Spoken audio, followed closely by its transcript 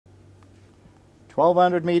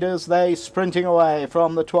1200 metres, they sprinting away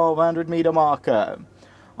from the 1200 metre marker.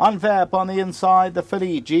 On Vap on the inside, the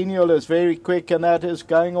filly Genial is very quick, and that is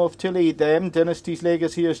going off to lead them. Dynasty's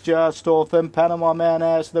Legacy is just off them. Panama Man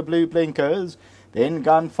has the blue blinkers. Then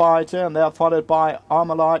Gunfighter, and they're followed by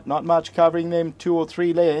Armalite, not much covering them, 2 or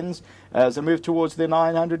 3 lanes as they move towards the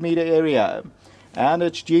 900 metre area. And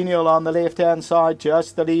it's Genial on the left-hand side,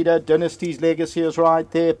 just the leader. Dynasty's Legacy is right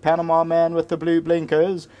there. Panama Man with the blue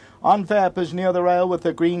blinkers. On Vap is near the rail with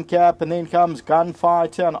the green cap, and then comes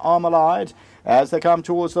Gunfighter and Armalite as they come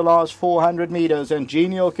towards the last 400 metres, and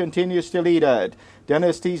Genial continues to lead it.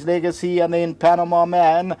 Dynasty's Legacy and then Panama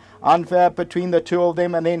Man. On Vap between the two of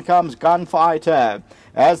them, and then comes Gunfighter.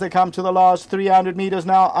 As they come to the last 300 metres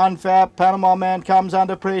now, on Vap, Panama Man comes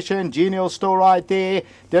under pressure, and Genial still right there.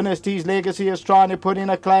 Dynasty's Legacy is trying to put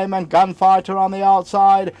in a claim, and Gunfighter on the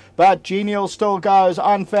outside, but Genial still goes.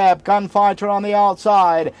 On Vap, Gunfighter on the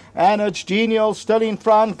outside, and it's Genial still in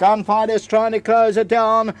front. Gunfighter's trying to close it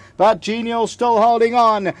down, but Genial still holding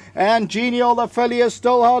on, and Genial, the filly, is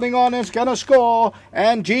still holding on, is going to score,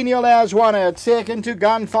 and Genial has won it. Second to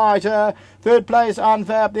Gunfighter, third place on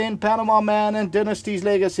Vap, then Panama Man and Dynasty's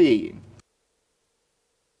Legacy.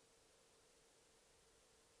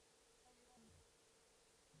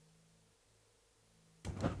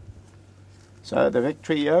 So the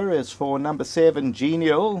victory here is for number 7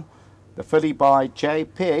 Genial, the filly by J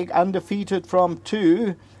Peg, undefeated from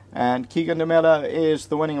 2, and Keegan DeMello is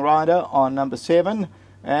the winning rider on number 7.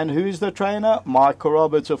 And who's the trainer? Michael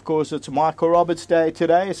Roberts. Of course, it's Michael Roberts' day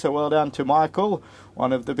today, so well done to Michael,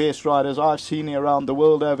 one of the best riders I've seen around the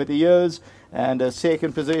world over the years. And a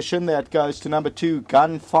second position, that goes to number 2,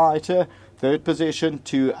 Gunfighter. Third position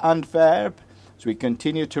to Antwerp, as we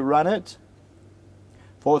continue to run it.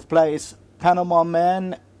 Fourth place, Panama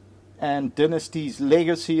Man, and Dynasty's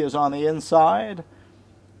Legacy is on the inside.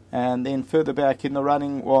 And then further back in the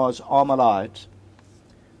running was Armalite.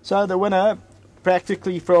 So the winner,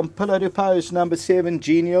 practically from pillar to post, number 7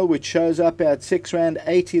 Genial, which shows up at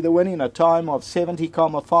R6.80 the win in a time of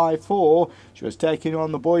 70.54. She was taking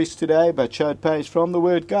on the boys today, but showed pace from the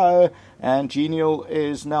word go, and Genial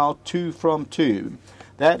is now 2 from 2.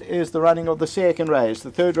 That is the running of the second race.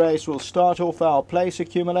 The third race will start off our place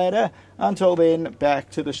accumulator. Until then, back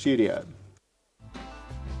to the studio.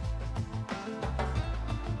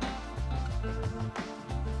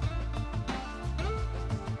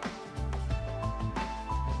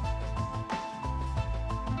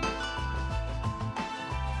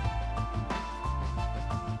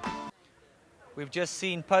 We've just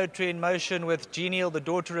seen Poetry in Motion with Genial, the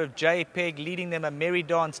daughter of J Peg, leading them a merry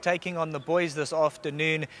dance, taking on the boys this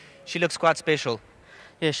afternoon. She looks quite special.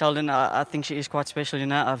 Yeah, Sheldon, I think she is quite special. You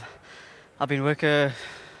know, I've been working her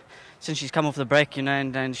since she's come off the break, you know,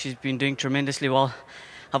 and she's been doing tremendously well.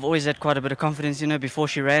 I've always had quite a bit of confidence, you know, before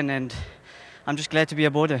she ran, and I'm just glad to be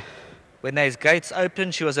aboard her. When those gates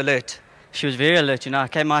opened, she was alert. She was very alert, you know. I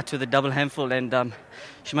came out with a double handful, and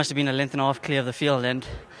she must have been a length and a half clear of the field, and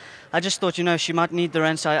I just thought, you know, she might need the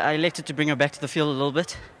run, so I elected to bring her back to the field a little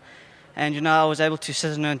bit. And, you know, I was able to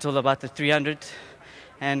sit on her until about the 300.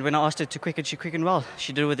 And when I asked her to quicken, she quickened well.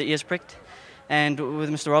 She did it with the ears pricked. And with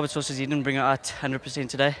Mr. Roberts' horses, he didn't bring her out 100%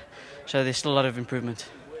 today. So there's still a lot of improvement.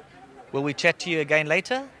 Will we chat to you again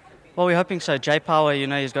later? Well, we're hoping so. J Power, you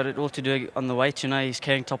know, he's got it all to do on the weight. You know, he's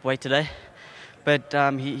carrying top weight today. But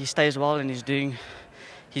he stays well, and he's been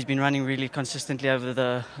running really consistently over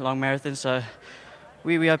the long marathon. So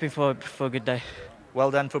we're hoping for a good day. Well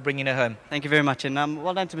done for bringing her home. Thank you very much, and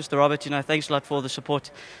well done to Mr. Robert. You know, thanks a lot for the support.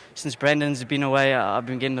 Since Brandon's been away, I've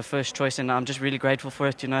been getting the first choice, and I'm just really grateful for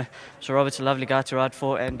it. You know, Mr. Robert's a lovely guy to ride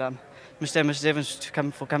for, and Mr. and Mrs. Evans to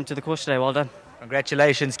come to the course today. Well done.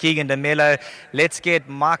 Congratulations, Keegan DeMello. Let's get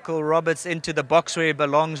Michael Roberts into the box where he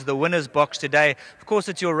belongs, the winner's box today. Of course,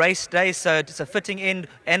 it's your race day, so it's a fitting end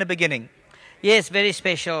and a beginning. Yes, very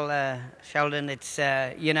special, Sheldon. It's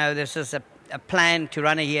you know, this is a plan to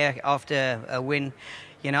run her here after a win.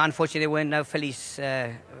 You know, unfortunately there weren't no fillies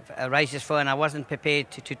races for her, and I wasn't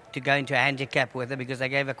prepared to go into a handicap with her because I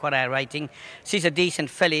gave her quite a rating. She's a decent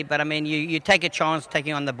filly, but I mean, you take a chance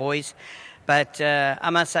taking on the boys. But I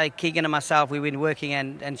must say, Keegan and myself, we've been working,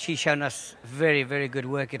 and she's shown us very, very good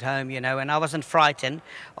work at home, you know, and I wasn't frightened.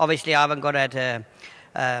 Obviously, I haven't got at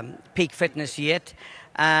peak fitness yet.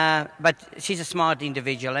 But she's a smart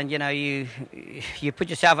individual, and you know, you put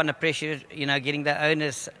yourself under pressure, you know, getting the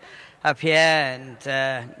owners up here, and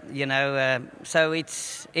you know, so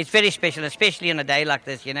it's very special, especially on a day like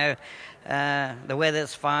this. You know, the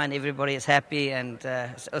weather's fine, everybody is happy, and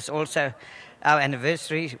it's also our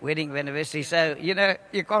anniversary, wedding anniversary. So you know,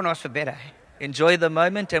 you can't ask for better. Enjoy the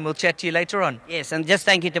moment, and we'll chat to you later on. Yes, and just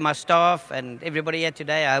thank you to my staff and everybody here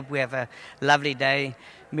today. I hope we have a lovely day.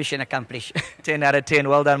 Mission accomplished. 10 out of 10.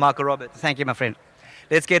 Well done, Michael Roberts. Thank you, my friend.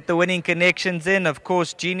 Let's get the winning connections in. Of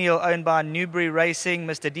course, GENIAL, owned by Newbury Racing.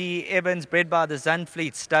 Mr. D. Evans, bred by the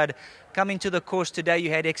Zandvliet stud. Coming to the course today,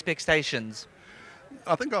 you had expectations.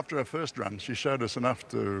 I think after her first run, she showed us enough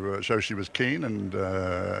to show she was keen and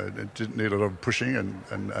didn't need a lot of pushing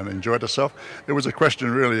and enjoyed herself. It was a question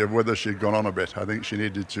really of whether she'd gone on a bit. I think she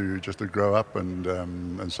needed to just to grow up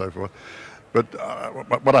and so forth. But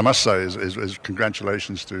what I must say is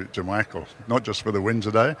congratulations to Michael, not just for the win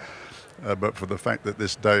today, but for the fact that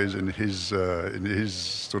this day is in his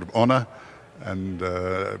sort of honour. And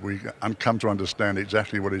we come to understand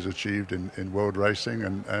exactly what he's achieved in world racing,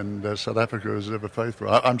 and South Africa is ever faithful.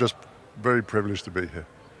 I'm just very privileged to be here.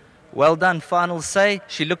 Well done. Final say.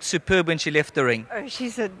 She looked superb when she left the ring. Oh,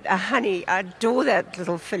 she's a honey. I adore that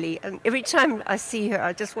little filly. And every time I see her,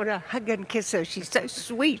 I just want to hug and kiss her. She's so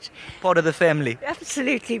sweet. Part of the family.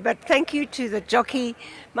 Absolutely. But thank you to the jockey,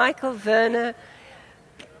 Michael, Werner,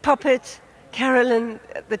 Poppet, Carolyn,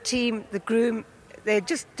 the team, the groom. They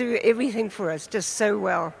just do everything for us just so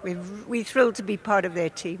well. We're thrilled to be part of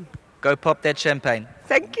their team. Go pop that champagne.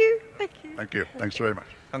 Thank you. Thank you. Thank you. Thanks very much.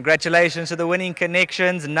 Congratulations to the winning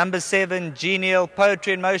connections. Number 7, GENIAL,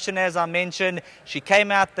 Poetry in Motion, as I mentioned. She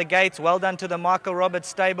came out the gates. Well done to the Michael Roberts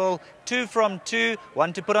stable. 2 from 2.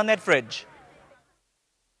 1 to put on that fridge.